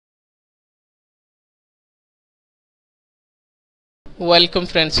Welcome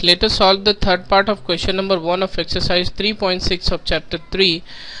friends, let us solve the third part of question number 1 of exercise 3.6 of chapter 3,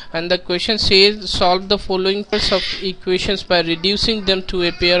 and the question says solve the following pairs of equations by reducing them to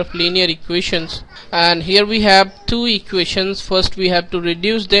a pair of linear equations. And here we have two equations. First we have to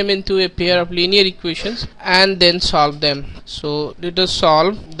reduce them into a pair of linear equations and then solve them. So let us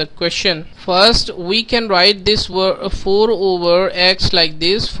solve the question. First we can write this 4 over x like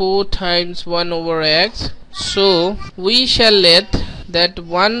this, 4 times 1 over x. So we shall let that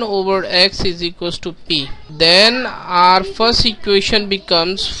 1 over x is equals to p. Then our first equation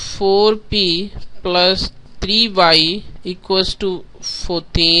becomes 4p plus 3y equals to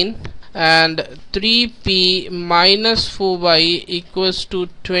 14 and 3p minus 4y equals to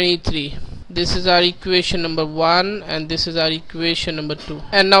 23. This is our equation number 1 and this is our equation number 2.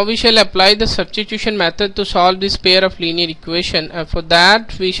 And now we shall apply the substitution method to solve this pair of linear equation, and for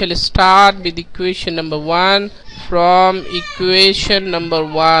that we shall start with equation number 1 from equation number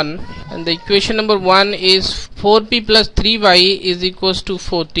 1, and the equation number 1 is 4p plus 3y is equals to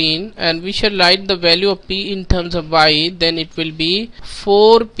 14, and we shall write the value of p in terms of y. Then it will be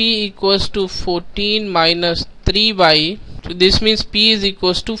 4p equals to 14 minus 3y. So this means p is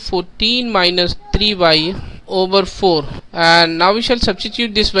equals to 14 minus 3y over 4. And now we shall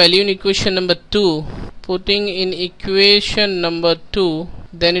substitute this value in equation number 2. Putting in equation number 2,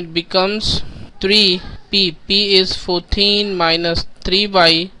 then it becomes 3p. p is 14 minus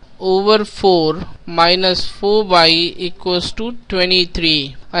 3y over 4 minus 4y equals to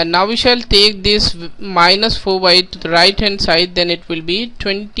 23. And now we shall take this minus 4y to the right hand side, then it will be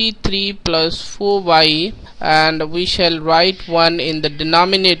 23 plus 4y, and we shall write 1 in the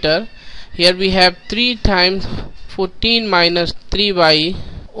denominator. Here we have 3 times 14 minus 3y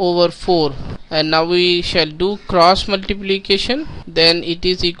over 4, and now we shall do cross multiplication. Then it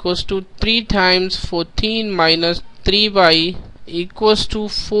is equals to 3 times 14 minus 3y equals to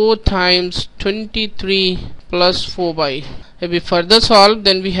 4 times 23 plus 4y. If we further solve,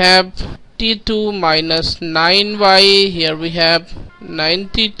 then we have t2 minus 9y. Here we have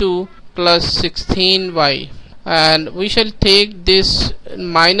 92 plus 16y, and we shall take this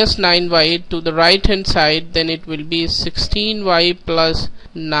minus 9y to the right hand side, then it will be 16y plus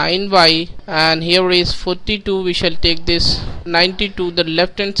 9y, and here is 42. We shall take this 92 to the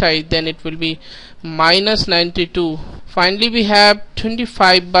left hand side, then it will be minus 92. Finally we have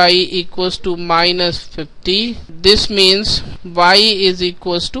 25y equals to minus 50. This means y is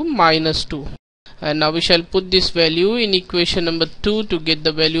equals to minus 2. And now we shall put this value in equation number 2 to get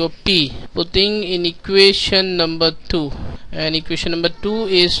the value of p. Putting in equation number 2, and equation number 2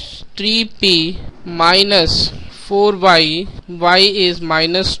 is 3p minus 4y, y is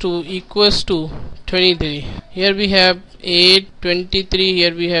minus 2 equals to 23. Here we have 8, 23,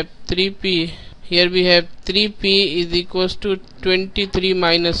 here we have 3p, here we have 3p is equals to 23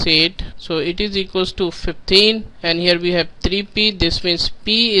 minus 8, so it is equals to 15, and here we have 3p. This means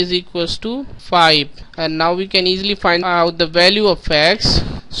p is equals to 5, and now we can easily find out the value of x.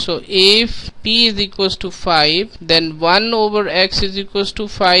 So if p is equals to 5, then 1 over x is equals to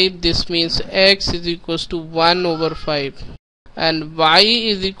 5. This means x is equals to 1 over 5, and y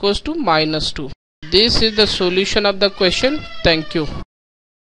is equals to minus 2. This is the solution of the question. Thank you.